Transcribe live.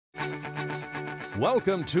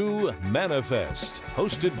Welcome to Manifest,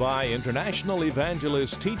 hosted by international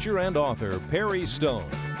evangelist, teacher, and author Perry Stone.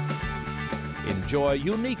 Enjoy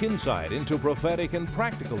unique insight into prophetic and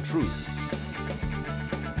practical truth.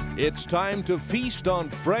 It's time to feast on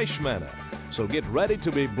fresh manna, so get ready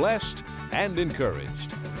to be blessed and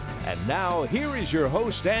encouraged. And now, here is your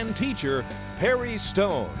host and teacher, Perry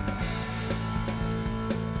Stone.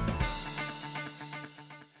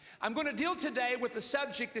 I'm going to deal today with a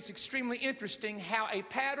subject that's extremely interesting, how a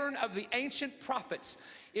pattern of the ancient prophets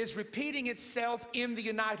is repeating itself in the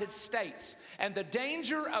United States, and the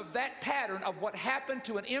danger of that pattern of what happened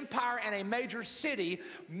to an empire and a major city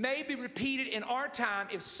may be repeated in our time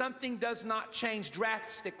if something does not change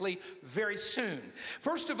drastically very soon.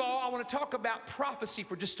 First of all, I want to talk about prophecy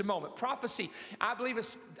for just a moment. Prophecy, I believe,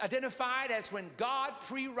 is identified as when God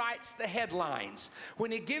pre-writes the headlines, when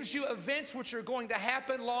He gives you events which are going to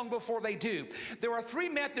happen long before they do. There are three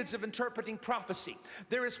methods of interpreting prophecy.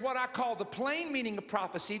 There is what I call the plain meaning of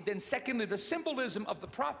prophecy, then secondly, the symbolism of the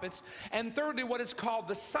prophets, and thirdly, what is called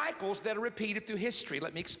the cycles that are repeated through history.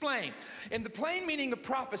 Let me explain. In the plain meaning of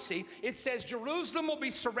prophecy, it says Jerusalem will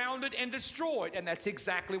be surrounded and destroyed, and that's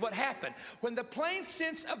exactly what happened. When the plain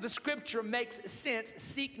sense of the scripture makes sense,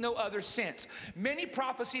 seek no other sense. Many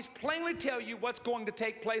prophecies plainly tell you what's going to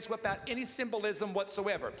take place without any symbolism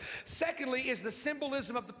whatsoever. Secondly is the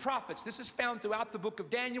symbolism of the prophets. This is found throughout the book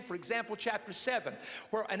of Daniel, for example, chapter 7,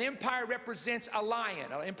 where an empire represents a lion,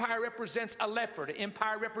 an empire represents a leopard, an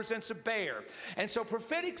empire represents a bear. And so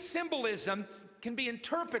prophetic symbolism can be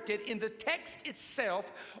interpreted in the text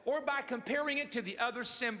itself or by comparing it to the other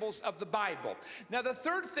symbols of the Bible. Now, the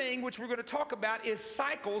third thing which we're going to talk about is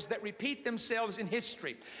cycles that repeat themselves in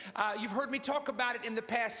history. You've heard me talk about it in the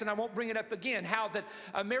past, and I won't bring it up again, how that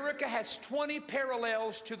America has 20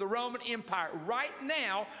 parallels to the Roman Empire. Right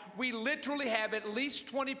now, we literally have at least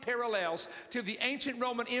 20 parallels to the ancient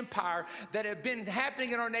Roman Empire that have been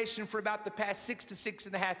happening in our nation for about the past 6 to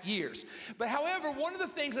 6.5 years. But however, one of the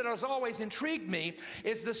things that has always intrigued me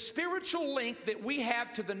is the spiritual link that we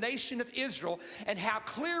have to the nation of Israel and how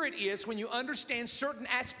clear it is when you understand certain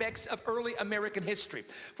aspects of early American history.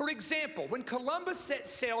 For example, when Columbus set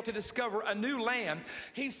sail to discover a new land,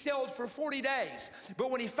 he sailed for 40 days. But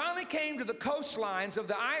when he finally came to the coastlines of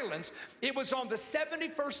the islands, it was on the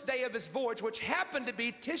 71st day of his voyage, which happened to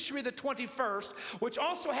be Tishri the 21st, which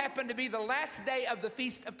also happened to be the last day of the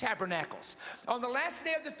Feast of Tabernacles. On the last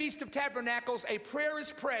day of the Feast of Tabernacles, a prayer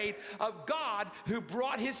is prayed of God who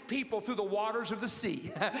brought His people through the waters of the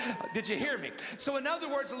sea. Did you hear me? So in other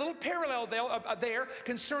words, a little parallel there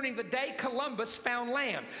concerning the day Columbus found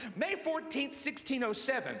land. May 14th,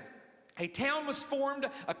 1607. A town was formed,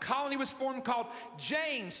 a colony was formed called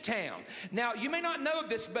Jamestown. Now, you may not know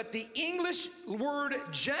this, but the English word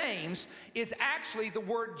James is actually the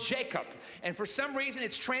word Jacob. And for some reason,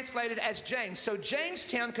 it's translated as James. So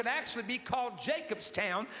Jamestown could actually be called Jacob's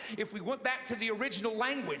town if we went back to the original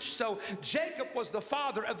language. So Jacob was the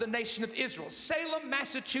father of the nation of Israel. Salem,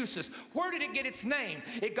 Massachusetts. Where did it get its name?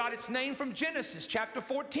 It got its name from Genesis chapter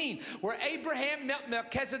 14, where Abraham met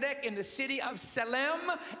Melchizedek in the city of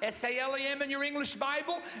Salem, S-A-L-E-M in your English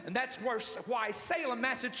Bible, and that's why Salem,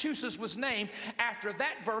 Massachusetts was named after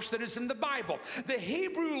that verse that is in the Bible. The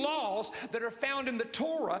Hebrew laws that are found in the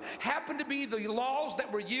Torah happen to be the laws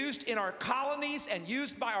that were used in our colonies and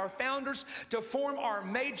used by our founders to form our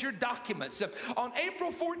major documents. On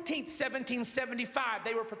April 14th, 1775,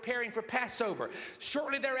 they were preparing for Passover.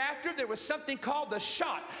 Shortly thereafter, there was something called the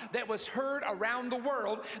shot that was heard around the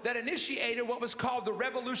world that initiated what was called the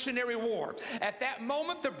Revolutionary War. At that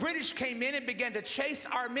moment, the British came in and began to chase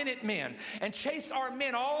our Minutemen and chase our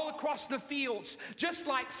men all across the fields, just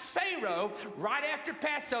like Pharaoh, right after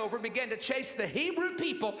Passover, began to chase the Hebrew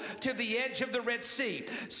people to the edge of the Red Sea.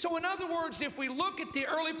 So in other words, if we look at the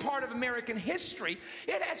early part of American history,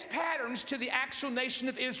 it has patterns to the actual nation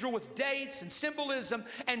of Israel with dates and symbolism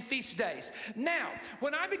and feast days. Now,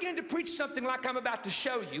 when I begin to preach something like I'm about to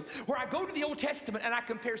show you, where I go to the Old Testament and I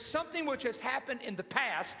compare something which has happened in the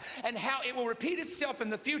past and how it will repeat itself in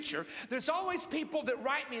the future, there's always people that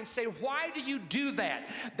write me and say, why do you do that?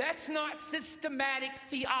 That's not systematic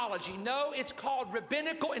theology. No, it's called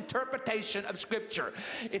rabbinical interpretation of Scripture.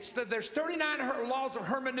 There's 39 laws of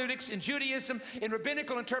hermeneutics in Judaism, in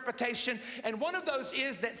rabbinical interpretation, and one of those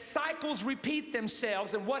is that cycles repeat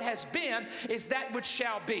themselves, and what has been is that which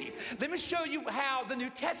shall be. Let me show you how the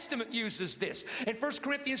New Testament uses this. In 1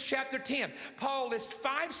 Corinthians chapter 10, Paul lists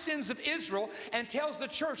 5 sins of Israel and tells the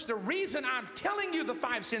church, the reason I'm telling you the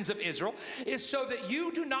 5 sins of Israel is so that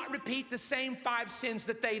you do not repeat the same 5 sins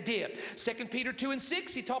that they did. 2 Peter 2 and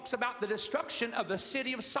 6, he talks about the destruction of the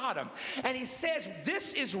city of Sodom. And he says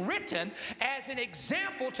this is written as an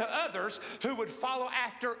example to others who would follow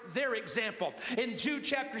after their example. In Jude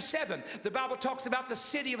chapter 7, the Bible talks about the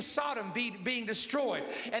city of Sodom being destroyed.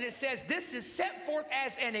 And it says this is set forth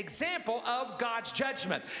as an example of God's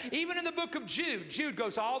judgment. Even in the book of Jude, Jude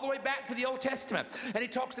goes all the way back to the Old Testament. And he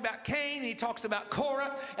talks about Cain, and he talks about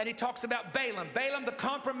Korah, and he talks about Balaam. Balaam the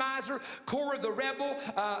compromiser, Korah the rebel,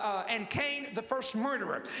 and Cain the first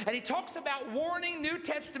murderer. And he talks about warning New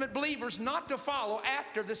Testament believers not to follow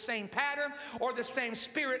after the same pattern or the same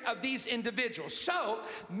spirit of these individuals. So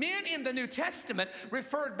men in the New Testament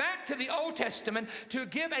referred back to the Old Testament to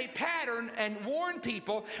give a pattern and warn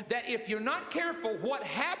people that if you're not careful, what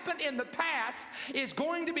happened in the past is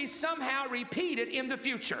going to be somehow repeated in the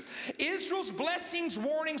future. Israel's blessings,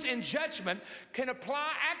 warnings, and judgment can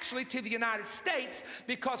apply actually to the United States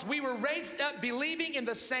because we were raised up believing in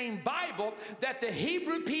the same Bible that the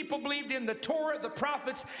Hebrew people believed in, the Torah, the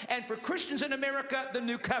prophets, and for Christians in America, the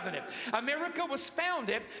New Covenant. America was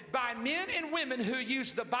founded by men and women who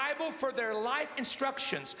used the Bible for their life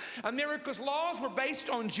instructions. America's laws were based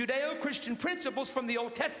on Judeo-Christian principles from the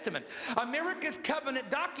Old Testament. America's covenant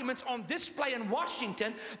documents on display in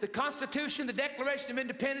Washington, the Constitution, the Declaration of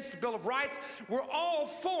Independence, the Bill of Rights, were all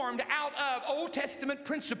formed out of Old Testament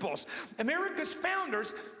principles. America's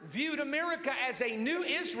founders viewed America as a new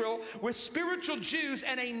Israel with spiritual Jews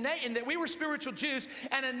and that we were spiritual Jews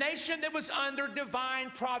and a nation that was under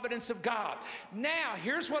divine providence of God. Now,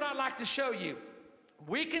 here's what I'd like to show you.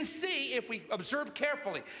 We can see, if we observe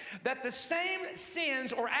carefully, that the same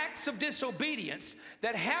sins or acts of disobedience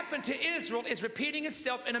that happened to Israel is repeating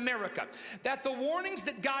itself in America. That the warnings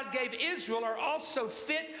that God gave Israel are also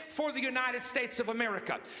fit for the United States of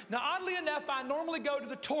America. Now, oddly enough, I normally go to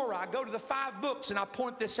the Torah. I go to the 5 books, and I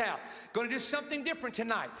point this out. Going to do something different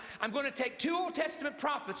tonight. I'm going to take 2 Old Testament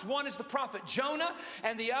prophets. One is the prophet Jonah,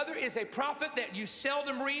 and the other is a prophet that you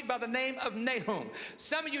seldom read by the name of Nahum.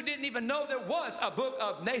 Some of you didn't even know there was a book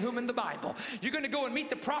of Nahum in the Bible. You're going to go and meet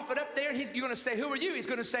the prophet up there, and you're going to say, who are you? He's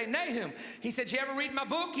going to say, Nahum. He said, you ever read my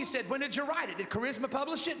book? He said, when did you write it? Did Charisma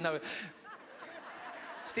publish it? No.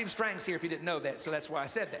 Steve Strang's here if you didn't know that, so that's why I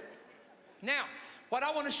said that. Now, what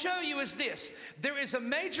I want to show you is this. There is a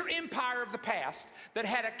major empire of the past that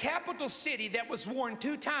had a capital city that was warned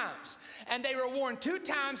 2 times. And they were warned 2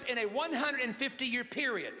 times in a 150-year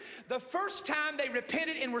period. The first time they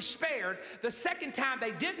repented and were spared. The second time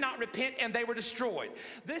they did not repent and they were destroyed.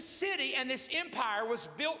 This city and this empire was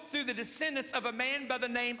built through the descendants of a man by the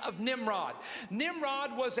name of Nimrod.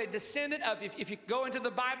 Nimrod was a descendant of, if you go into the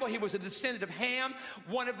Bible, he was a descendant of Ham,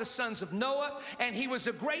 one of the sons of Noah, and he was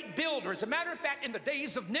a great builder. As a matter of fact, in the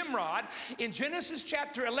days of Nimrod, in Genesis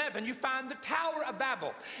chapter 11, you find the Tower of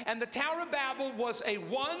Babel. And the Tower of Babel was a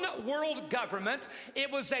one-world government.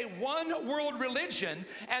 It was a one-world religion,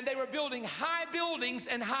 and they were building high buildings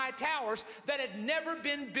and high towers that had never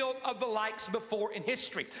been built of the likes before in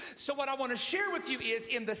history. So what I want to share with you is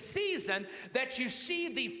in the season that you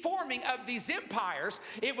see the forming of these empires,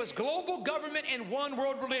 it was global government and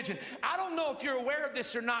one-world religion. I don't know if you're aware of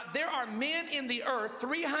this or not. There are men in the earth,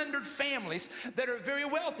 300 families that are very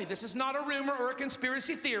wealthy. This is not a rumor or a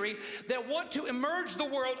conspiracy theory. That want to emerge the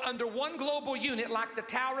world under one global unit like the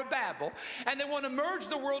Tower of Babel, and they want to merge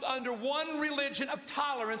the world under one religion of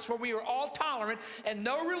tolerance where we are all tolerant and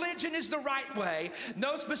no religion is the right way.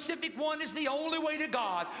 No specific one is the only way to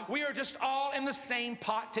God. We are just all in the same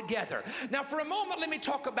pot together. Now for a moment, let me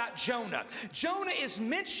talk about Jonah. Jonah is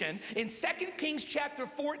mentioned in 2 Kings chapter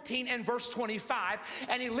 14 and verse 25,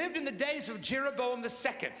 and he lived in the days of Jeroboam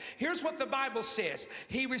II. Here's what the Bible says.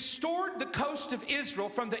 He restored the coast of Israel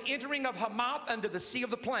from the entering of Hamath unto the sea of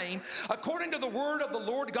the plain, according to the word of the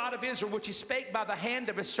Lord God of Israel, which he spake by the hand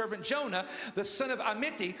of his servant Jonah, the son of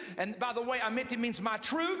Amittai. And by the way, Amittai means my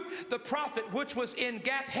truth, the prophet, which was in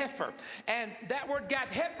Gath-Hepher. And that word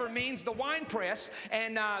Gath-Hepher means the wine press.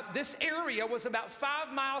 And this area was about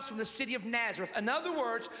 5 miles from the city of Nazareth. In other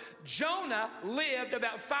words, Jonah lived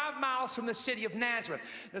about 5 miles from the city of Nazareth.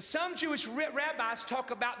 Now, some Jewish rabbis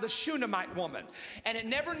talk about the Shunammite woman. And it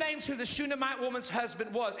never names who the Shunammite woman's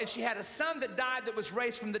husband was. And she had a son that died that was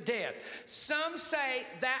raised from the dead. Some say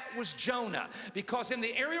that was Jonah, because in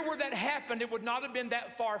the area where that happened, it would not have been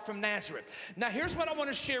that far from Nazareth. Now, here's what I want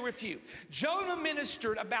to share with you. Jonah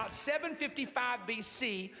ministered about 755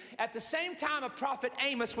 BC at the same time a prophet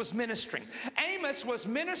Amos was ministering. Amos was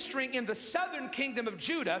ministering in the southern kingdom of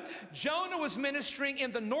Judah. Jonah was ministering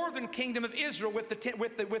in the northern kingdom of Israel with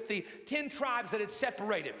the 10 tribes that had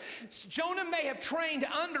separated. Jonah may have trained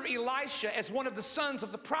under Elisha as one of the sons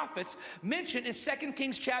of the prophets mentioned in 2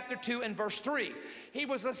 Kings chapter 2 and verse 3. He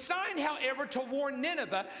was assigned, however, to warn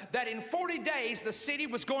Nineveh that in 40 days the city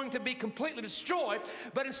was going to be completely destroyed,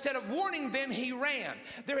 but instead of warning them, he ran.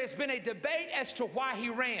 There has been a debate as to why he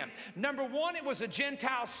ran. Number one, it was a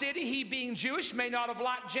Gentile city. He, being Jewish, may not have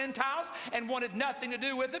liked Gentiles and wanted nothing to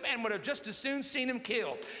do with them and would have just as soon seen him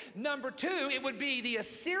killed. Number two, it would be the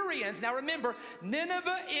Assyrians. Now remember,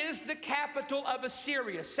 Nineveh is the capital of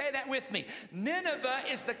Assyria. Say that with me. Nineveh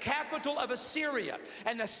is the capital of Assyria,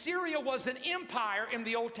 and Assyria was an empire in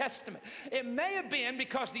the Old Testament. It may have been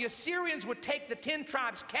because the Assyrians would take the 10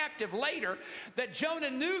 tribes captive later that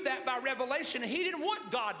Jonah knew that by revelation, and he didn't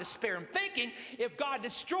want God to spare him, thinking if God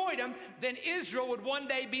destroyed him, then Israel would one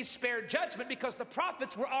day be spared judgment, because the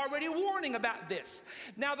prophets were already warning about this.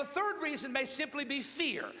 Now, the third reason may simply be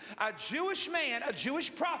fear. A Jewish man, a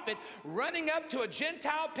Jewish prophet, running up to a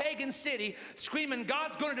Gentile pagan city screaming,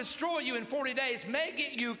 God's going to destroy you in 40 days, may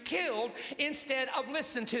get you killed instead of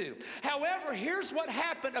listened to. However, here's what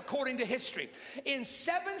happened according to history. In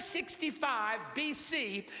 765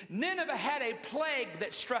 BC, Nineveh had a plague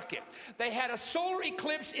that struck it. They had a solar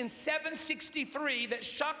eclipse in 763 that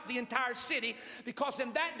shocked the entire city, because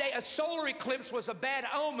in that day a solar eclipse was a bad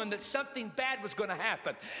omen that something bad was going to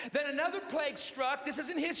happen. Then another plague struck, this is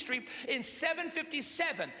in history, in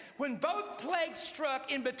 757. When both plagues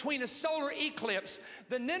struck in between a solar eclipse,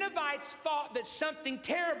 the Ninevites thought that something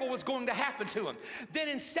terrible was going to happen to them. Then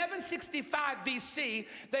in 765 BC,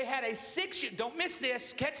 they had a 6-year, don't miss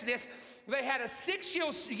this, catch this, they had a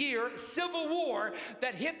 6-year civil war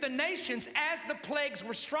that hit the nations as the plagues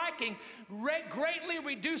were striking, greatly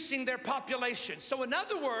reducing their population. So in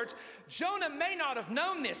other words, Jonah may not have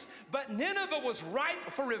known this, but Nineveh was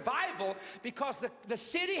ripe for revival because the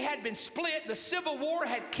city had been split, the civil war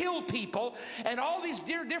had killed people, and all these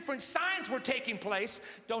different signs were taking place.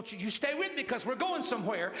 Don't you stay with me, because we're going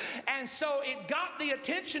somewhere. And so it got the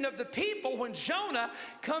attention of the people when Jonah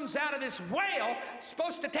comes out of this whale,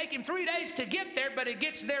 supposed to take him 3 days to get there, but it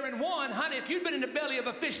gets there in 1. Honey, if you'd been in the belly of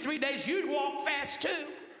a fish 3 days, you'd walk fast too.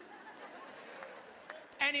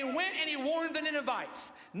 And he went and he warned the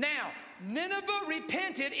Ninevites. Now, Nineveh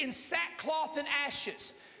repented in sackcloth and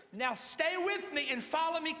ashes. Now, stay with me and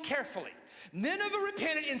follow me carefully. Nineveh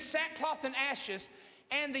repented in sackcloth and ashes,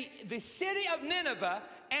 and the city of Nineveh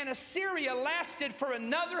and Assyria lasted for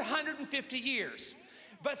another 150 years.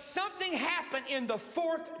 But something happened in the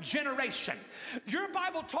 4th generation. Your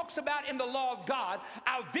Bible talks about in the law of God,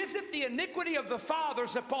 I'll visit the iniquity of the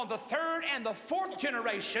fathers upon the 3rd and the 4th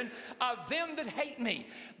generation of them that hate me.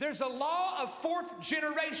 There's a law of 4th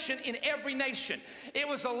generation in every nation. It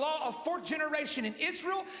was a law of 4th generation in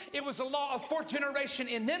Israel. It was a law of 4th generation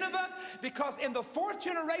in Nineveh, because in the 4th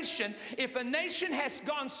generation, if a nation has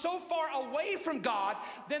gone so far away from God,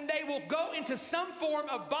 then they will go into some form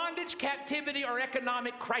of bondage, captivity, or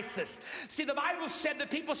economic crisis. See, the Bible said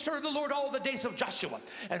that people served the Lord all the days of Joshua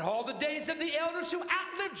and all the days of the elders who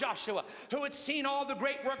outlived Joshua, who had seen all the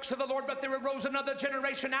great works of the Lord, but there arose another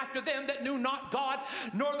generation after them that knew not God,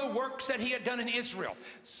 nor the works that he had done in Israel.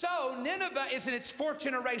 So Nineveh is in its 4th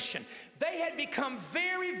generation. They had become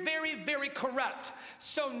very, very, very corrupt.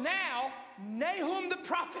 So now Nahum the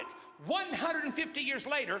prophet, 150 years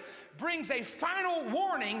later, brings a final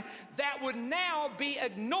warning that would now be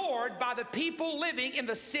ignored by the people living in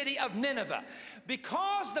the city of Nineveh.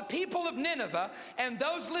 Because the people of Nineveh and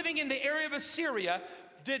those living in the area of Assyria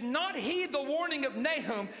did not heed the warning of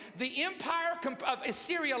Nahum, the empire of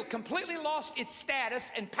Assyria completely lost its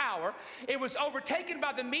status and power. It was overtaken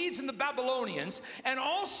by the Medes and the Babylonians, and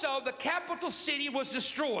also the capital city was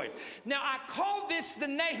destroyed. Now, I call this the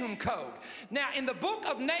Nahum Code. Now, in the book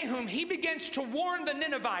of Nahum, he begins to warn the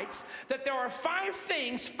Ninevites that there are 5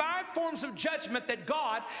 things, 5 forms of judgment that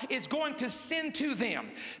God is going to send to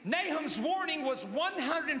them. Nahum's warning was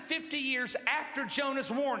 150 years after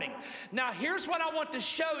Jonah's warning. Now, here's what I want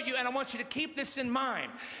to show you, and I want you to keep this in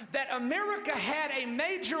mind, that America had a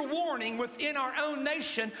major warning within our own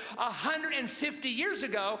nation 150 years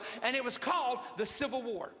ago, and it was called the Civil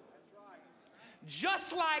War.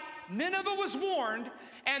 Just like Nineveh was warned,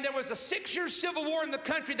 and there was a 6-year civil war in the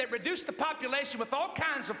country that reduced the population with all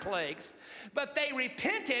kinds of plagues, but they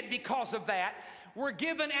repented because of that. were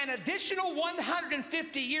given an additional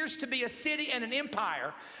 150 years to be a city and an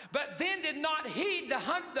empire, but then did not heed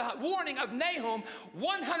the warning of Nahum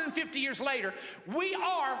 150 years later. We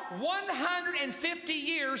are 150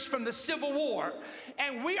 years from the Civil War,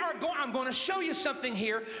 and I'm going to show you something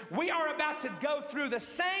here. We are about to go through the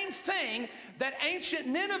same thing that ancient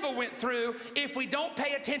Nineveh went through if we don't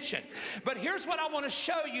pay attention. But here's what I want to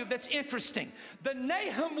show you that's interesting. The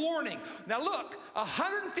Nahum warning. Now look,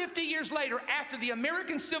 150 years later, after the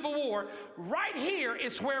American Civil War, right here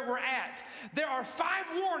is where we're at. There are 5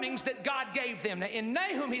 warnings that God gave them. Now in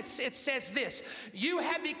Nahum, it says this: you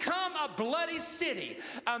have become a bloody city.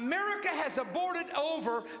 America has aborted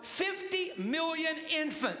over 50 million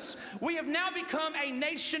infants. We have now become a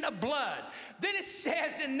nation of blood. Then it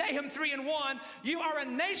says in Nahum 3:1, you are a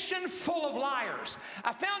nation full of liars.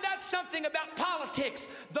 I found out something about politics.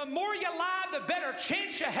 The more you lie, the better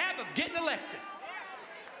chance you have of getting elected.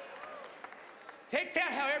 Take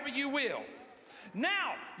that however you will.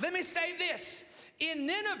 Now, let me say this. In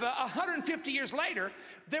Nineveh, 150 years later,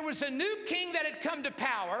 there was a new king that had come to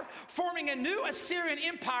power, forming a new Assyrian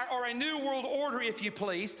empire, or a new world order, if you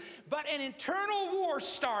please. But an internal war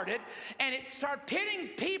started, and it started pitting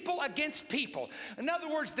people against people. In other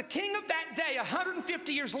words, the king of that day,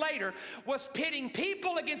 150 years later, was pitting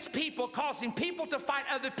people against people, causing people to fight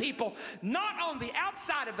other people, not on the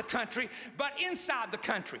outside of the country, but inside the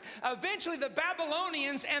country. Eventually, the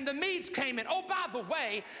Babylonians and the Medes came in. Oh, by the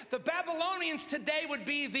way, the Babylonians today would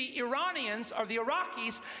be the Iranians, or the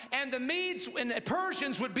Iraqis, and the Medes and the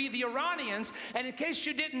Persians would be the Iranians. And in case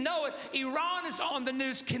you didn't know it, Iran is on the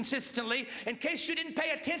news consistently. In case you didn't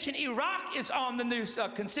pay attention, Iraq is on the news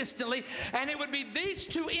consistently. And it would be these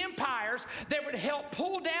two empires that would help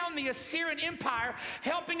pull down the Assyrian Empire,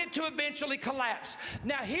 helping it to eventually collapse.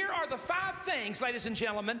 Now, here are the 5 things, ladies and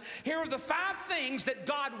gentlemen. Here are the 5 things that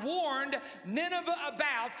God warned Nineveh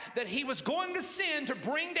about, that he was going to send to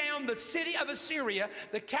bring down the city of Assyria,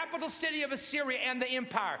 the capital city of Assyria, and the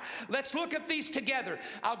empire. Let's look at these together.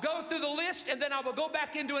 I'll go through the list, and then I will go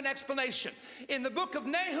back into an explanation. In the book of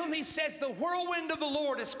Nahum, he says the whirlwind of the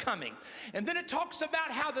Lord is coming. And then it talks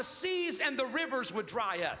about how the seas and the rivers would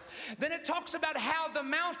dry up. Then it talks about how the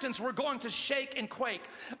mountains were going to shake and quake.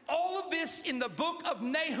 All of this in the book of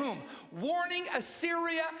Nahum, warning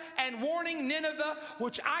Assyria and warning Nineveh,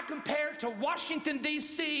 which I compare to Washington,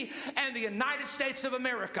 D.C. and the United States of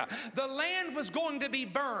America. The land was going to be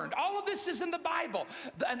burned. All of this is in the Bible.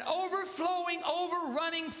 An overflowing,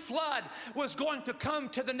 overrunning flood was going to come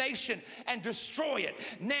to the nation and destroy it.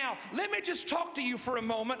 Now, let me just talk to you for a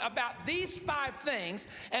moment about these 5 things,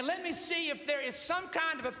 and let me see if there is some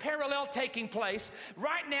kind of a parallel taking place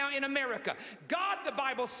right now in America. God, the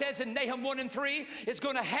Bible says in Nahum 1:3, is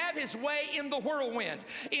going to have his way in the whirlwind.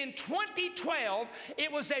 In 2012, it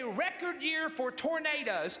was a record year for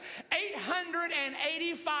tornadoes,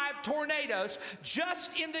 885 tornadoes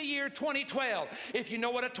just in the year 2012. If you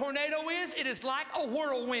know what a tornado is, it is like a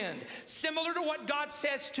whirlwind, similar to what God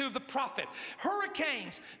says to the prophet.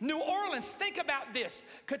 Hurricanes, New Orleans, think about this.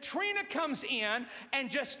 Katrina comes in and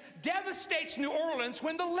just devastates New Orleans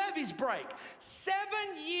when the levees break. 7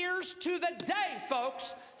 years to the day,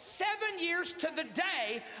 folks. 7 years to the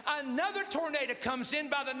day, another tornado comes in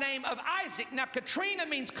by the name of Isaac. Now, Katrina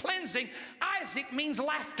means cleansing. Isaac means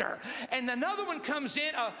laughter. And another one comes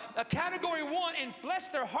in, a category 1, and bless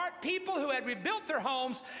their heart, people who had rebuilt their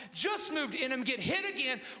homes, just moved in them, get hit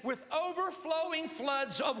again with overflowing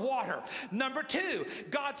floods of water. Number 2,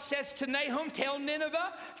 God says to Nahum, tell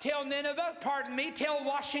Nineveh, tell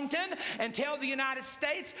Washington, and tell the United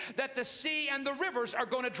States that the sea and the rivers are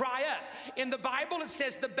going to dry up. In the Bible, it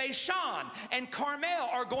says the Bashan and Carmel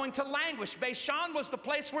are going to languish. Bashan was the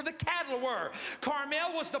place where the cattle were.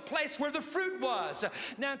 Carmel was the place where the fruit was.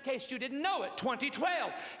 Now, in case you didn't know it, 2012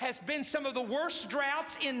 has been some of the worst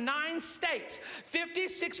droughts in 9 states.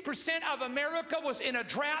 56% of America was in a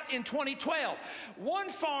drought in 2012. One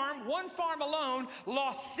farm alone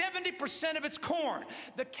lost 70% of its corn.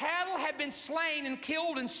 The cattle have been slain and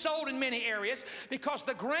killed and sold in many areas because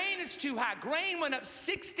the grain is too high. Grain went up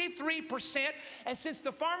 63%, and since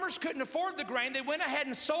the farmers couldn't afford the grain, they went ahead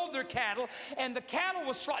and sold their cattle, and the cattle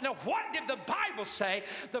was slaughtered. Now, what did the Bible say?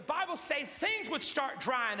 The Bible says things would start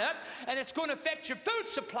drying up, and it's going to affect your food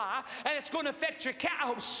supply, and it's going to affect your cattle. I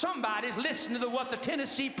hope somebody's listening to what the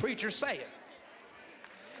Tennessee preacher's saying.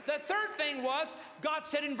 The third thing was, God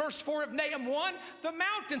said in verse 4 of Nahum 1, the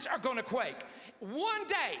mountains are going to quake. One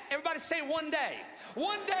day, everybody say one day.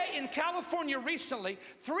 One day in California recently,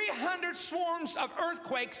 300 swarms of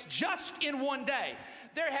earthquakes just in one day.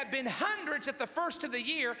 There have been hundreds at the first of the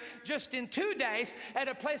year, just in 2 days, at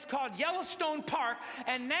a place called Yellowstone Park,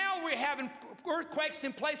 and now we're having earthquakes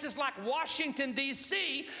in places like Washington,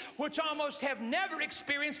 D.C., which almost have never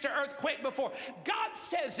experienced an earthquake before. God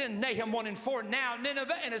says in Nahum 1:4, now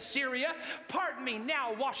Nineveh and Assyria, pardon me,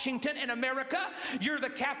 now Washington and America, you're the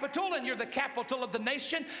capital and you're the capital of the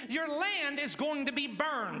nation. Your land is going to be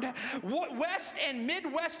burned. West and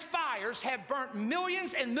Midwest fires have burnt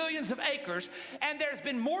millions and millions of acres, and there's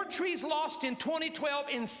been more trees lost in 2012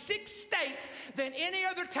 in 6 states than any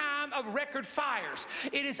other time of record fires.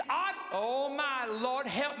 It is odd, oh my Lord,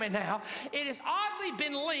 help me now. It has oddly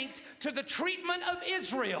been linked to the treatment of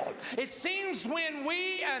Israel. It seems when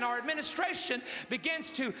we and our administration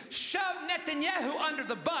begins to shove Netanyahu under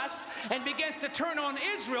the bus and begins to turn on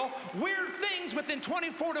Israel, weird things within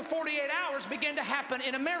 24 to 48 hours begin to happen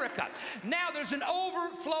in America. Now there's an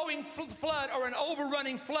overflowing flood, or an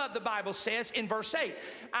overrunning flood, the Bible says in verse 8.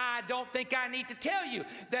 I don't think I need to tell you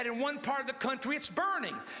that in one part of the country it's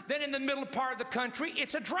burning. Then in the middle part of the country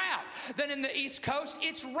it's a drought. Then in the East Coast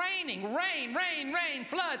it's raining. Rain,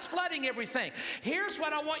 floods, flooding everything. Here's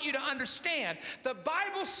what I want you to understand. The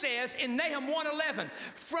Bible says in Nahum 1:11,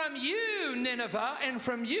 from you, Nineveh, and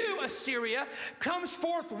from you, Assyria, comes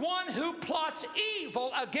forth one who plots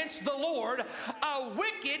evil against the Lord, a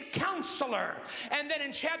wicked counselor. And then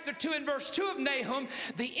in chapter 2 and verse 2 of Nahum,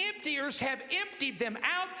 the emptiers have emptied them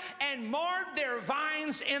out and marred their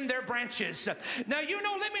vines in their branches. Now, you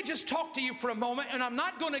know, let me just talk to you for a moment, and I'm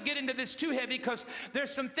not going to get into this too heavy because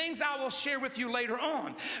there's some things I will share with you later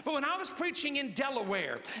on. But when I was preaching in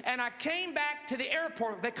Delaware and I came back to the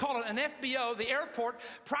airport, they call it an FBO, the airport,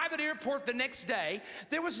 private airport, the next day,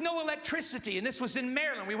 there was no electricity, and this was in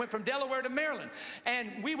Maryland. We went from Delaware to Maryland,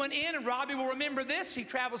 and we went in, and Robbie will remember this, he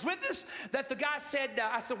travels with us, that the guy said,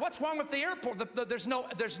 I said, what's wrong with the airport? There's no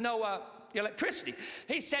electricity.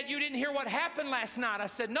 He said, you didn't hear what happened last night? I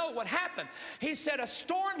said, no, what happened? He said, a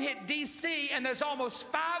storm hit D.C. and there's almost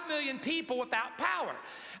 5 million people without power.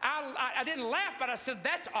 I didn't laugh, but I said,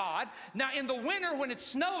 that's odd. Now, in the winter when it's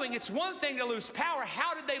snowing, it's one thing to lose power.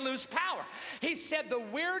 How did they lose power? He said, the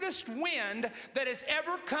weirdest wind that has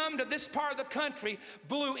ever come to this part of the country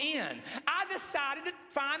blew in. I decided to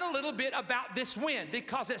find a little bit about this wind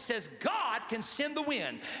because it says God can send the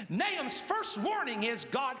wind. Nahum's first warning is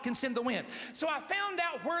God can send the wind. So I found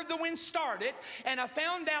out where the wind started, and I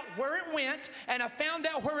found out where it went, and I found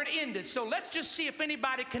out where it ended. So let's just see if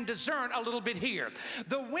anybody can discern a little bit here.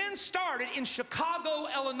 The wind started in Chicago,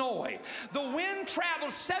 Illinois. The wind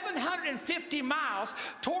traveled 750 miles,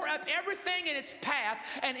 tore up everything in its path,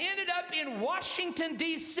 and ended up in Washington,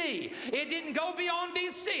 D.C. It didn't go beyond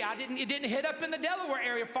D.C. It didn't hit up in the Delaware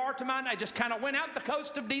area far to my, I just kind of went out the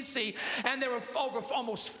coast of D.C., and there were over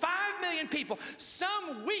almost 5 million people,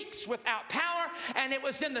 some weeks without power, and it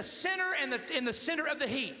was in the center in the center of the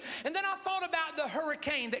heat. And then I thought about the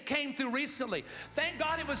hurricane that came through recently. Thank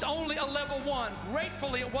God it was only a level 1.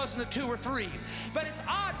 Gratefully it wasn't a 2 or 3. But it's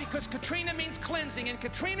odd because Katrina means cleansing, and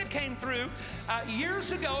Katrina came through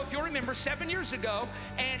years ago, if you'll remember, 7 years ago,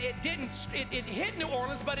 and it hit New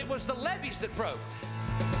Orleans, but it was the levees that broke.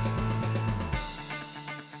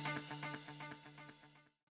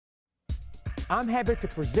 I'm happy to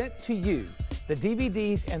present to you the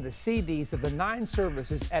DVDs and the CDs of the 9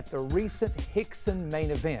 services at the recent Hixon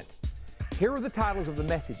main event. Here are the titles of the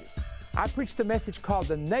messages. I preached a message called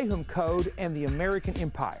The Nahum Code and the American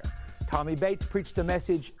Empire. Tommy Bates preached a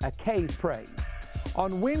message, A Cave Praise.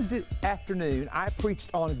 On Wednesday afternoon, I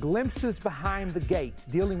preached on Glimpses Behind the Gates,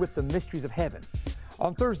 dealing with the mysteries of heaven.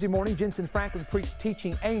 On Thursday morning, Jensen Franklin preached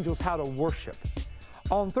Teaching Angels How to Worship.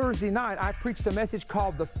 On Thursday night, I preached a message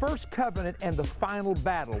called The First Covenant and the Final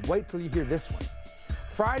Battle. Wait till you hear this one.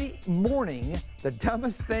 Friday morning, The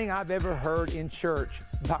Dumbest Thing I've Ever Heard in Church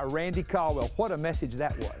by Randy Caldwell. What a message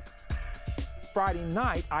that was. Friday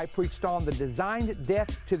night, I preached on The Designed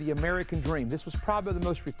Death to the American Dream. This was probably the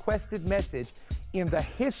most requested message in the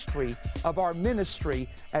history of our ministry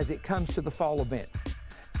as it comes to the fall events.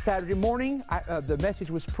 Saturday morning, the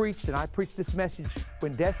message was preached, and I preached this message,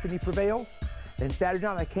 When Destiny Prevails. Then Saturday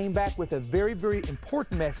night, I came back with a very, very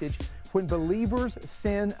important message, When Believers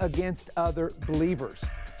Sin Against Other Believers.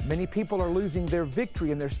 Many people are losing their victory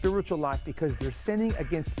in their spiritual life because they're sinning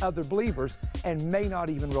against other believers and may not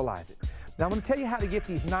even realize it. Now, I'm going to tell you how to get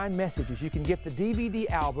these 9 messages. You can get the DVD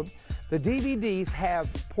album. The DVDs have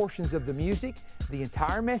portions of the music, the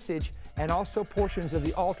entire message, and also portions of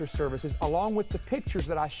the altar services, along with the pictures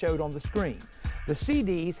that I showed on the screen. The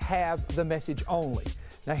CDs have the message only.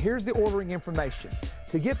 Now, here's the ordering information.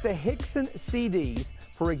 To get the Hixon CDs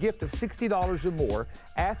for a gift of $60 or more,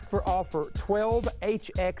 ask for offer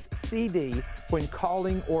 12HX CD when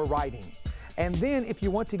calling or writing. And then if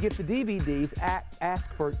you want to get the DVDs,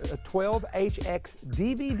 ask for a 12HX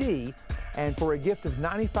DVD, and for a gift of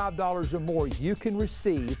 $95 or more, you can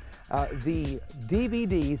receive the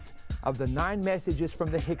DVDs of the 9 messages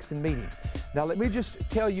from the Hixon meeting. Now let me just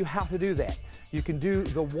tell you how to do that. You can do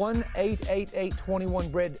the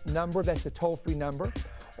 1-888-21-BREAD number, that's a toll-free number,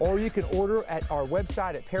 or you can order at our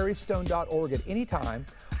website at perrystone.org at any time,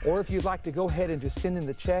 or if you'd like to go ahead and just send in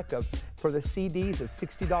the check for the CDs of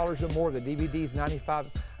 $60 or more, the DVDs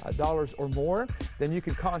 $95 or more, then you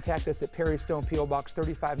can contact us at Perry Stone, P.O. Box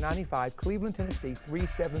 3595, Cleveland, Tennessee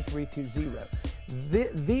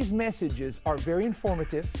 37320. These messages are very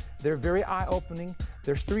informative. They're very eye-opening.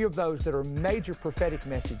 There's 3 of those that are major prophetic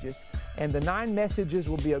messages, and the 9 messages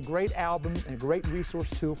will be a great album and a great resource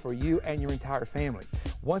tool for you and your entire family.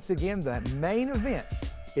 Once again, the main event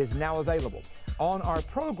is now available. On our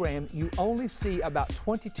program, you only see about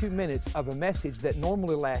 22 minutes of a message that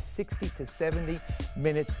normally lasts 60 to 70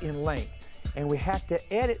 minutes in length. And we have to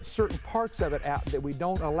edit certain parts of it out that we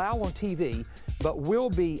don't allow on TV, but will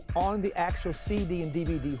be on the actual CD and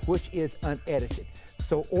DVD, which is unedited.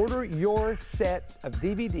 So order your set of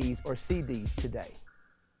DVDs or CDs today.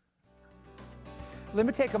 Let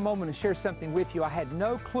me take a moment and share something with you. I had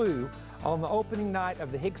no clue on the opening night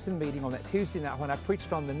of the Hixon meeting on that Tuesday night when I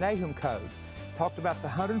preached on the Nahum Code, talked about the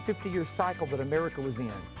 150-year cycle that America was in,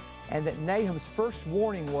 and that Nahum's first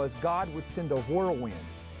warning was God would send a whirlwind.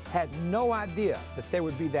 Had no idea that there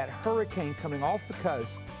would be that hurricane coming off the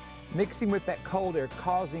coast, mixing with that cold air,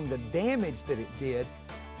 causing the damage that it did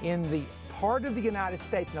in the part of the United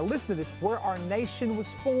States. Now listen to this, where our nation was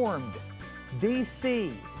formed.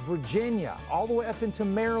 D.C., Virginia, all the way up into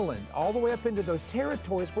Maryland, all the way up into those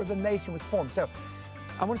territories where the nation was formed. So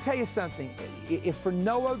I'm going to tell you something. If for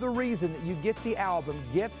no other reason that you get the album,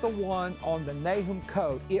 get the one on the Nahum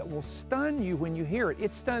Code. It will stun you when you hear it.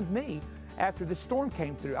 It stunned me after the storm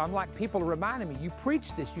came through. I'm like, people are reminding me, you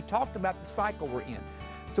preached this, you talked about the cycle we're in.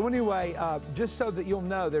 So anyway, just so that you'll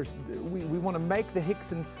know, we want to make the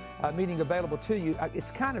Hixon meeting available to you.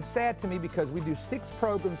 It's kind of sad to me because we do 6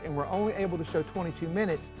 programs and we're only able to show 22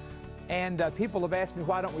 minutes. And people have asked me,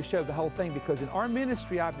 why don't we show the whole thing? Because in our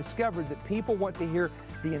ministry, I've discovered that people want to hear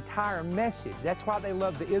the entire message. That's why they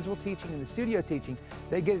love the Israel teaching and the studio teaching.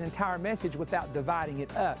 They get an entire message without dividing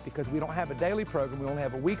it up, because we don't have a daily program, we only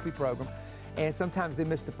have a weekly program. And sometimes they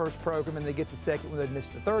miss the first program and they get the second one, they miss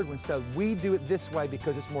the third one. So we do it this way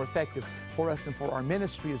because it's more effective for us and for our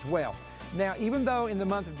ministry as well. Now, even though in the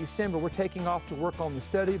month of December we're taking off to work on the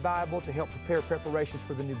study Bible to help prepare preparations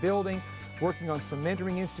for the new building, working on some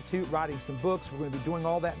mentoring institute, writing some books, we're going to be doing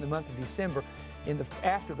all that in the month of December.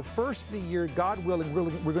 After the first of the year, God willing,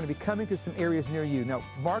 we're going to be coming to some areas near you. Now,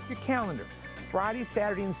 mark your calendar. Friday,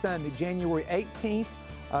 Saturday, and Sunday, January 18th,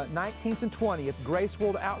 19th, and 20th, Grace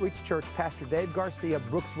World Outreach Church, Pastor Dave Garcia,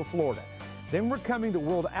 Brooksville, Florida. Then we're coming to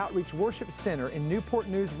World Outreach Worship Center in Newport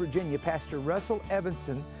News, Virginia. Pastor Russell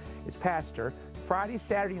Evanson is pastor. Friday,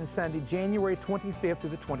 Saturday, and Sunday, January 25th to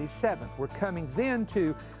the 27th. We're coming then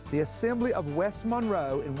to the Assembly of West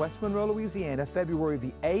Monroe in West Monroe, Louisiana, February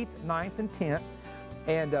the 8th, 9th, and 10th,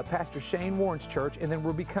 and Pastor Shane Warren's church. And then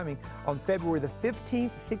we'll be coming on February the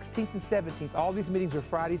 15th, 16th, and 17th. All these meetings are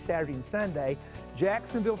Friday, Saturday, and Sunday.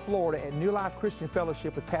 Jacksonville, Florida, at New Life Christian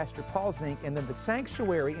Fellowship with Pastor Paul Zink. And then the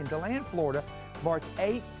Sanctuary in DeLand, Florida, March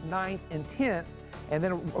 8th, 9th, and 10th. And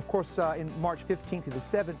then, of course, in March 15th to the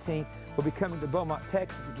 17th, we'll be coming to Beaumont,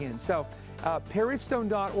 Texas again. So,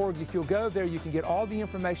 perrystone.org, if you'll go there, you can get all the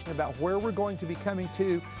information about where we're going to be coming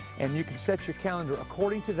to, and you can set your calendar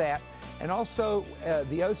according to that. And also,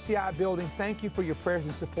 the OCI building, thank you for your prayers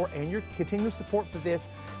and support and your continued support for this.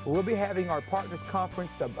 We'll be having our Partners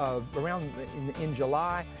Conference around in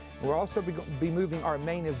July. We'll also be moving our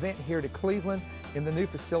main event here to Cleveland in the new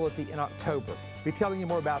facility in October. I'll be telling you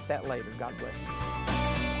more about that later. God bless you.